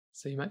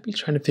So you might be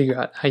trying to figure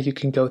out how you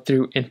can go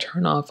through and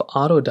turn off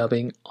auto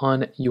dubbing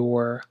on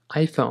your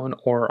iPhone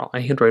or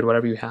Android,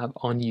 whatever you have,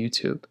 on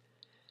YouTube.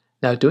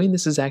 Now doing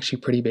this is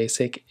actually pretty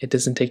basic. It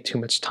doesn't take too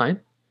much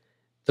time.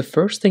 The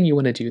first thing you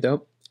want to do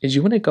though is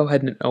you want to go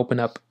ahead and open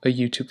up a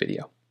YouTube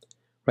video,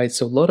 right?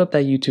 So load up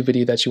that YouTube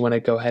video that you want to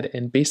go ahead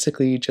and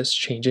basically just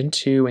change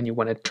into, and you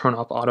want to turn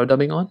off auto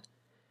dubbing on.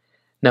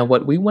 Now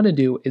what we want to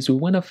do is we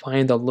want to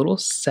find the little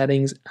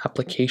settings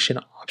application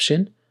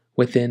option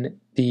within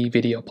the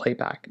video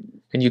playback.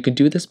 And you can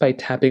do this by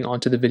tapping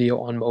onto the video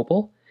on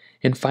mobile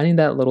and finding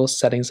that little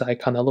settings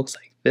icon that looks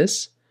like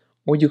this.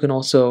 Or you can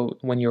also,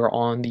 when you're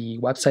on the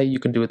website, you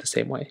can do it the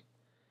same way.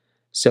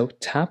 So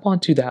tap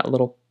onto that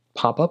little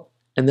pop-up,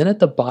 and then at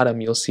the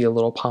bottom you'll see a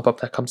little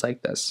pop-up that comes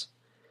like this.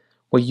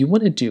 What you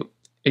want to do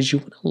is you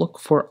want to look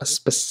for a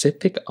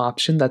specific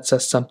option that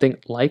says something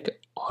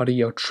like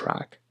audio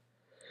track.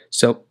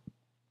 So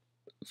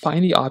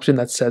find the option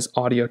that says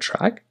audio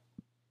track,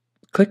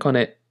 click on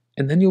it,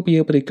 and then you'll be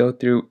able to go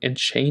through and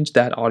change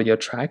that audio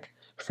track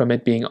from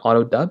it being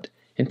auto dubbed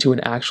into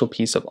an actual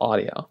piece of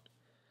audio.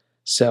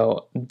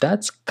 So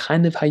that's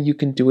kind of how you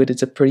can do it.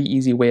 It's a pretty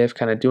easy way of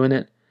kind of doing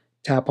it.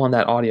 Tap on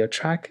that audio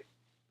track,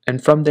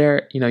 and from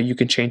there, you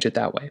can change it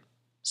that way.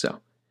 So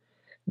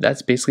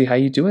that's basically how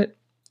you do it.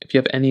 If you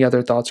have any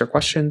other thoughts or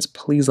questions,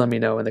 please let me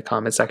know in the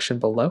comment section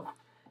below.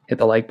 Hit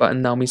the like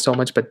button, that would mean so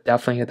much, but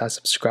definitely hit that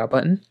subscribe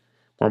button.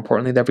 More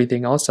importantly than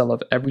everything else, I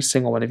love every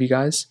single one of you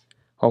guys.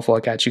 Hopefully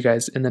I'll catch you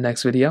guys in the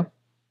next video.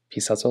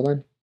 Peace out till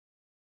then.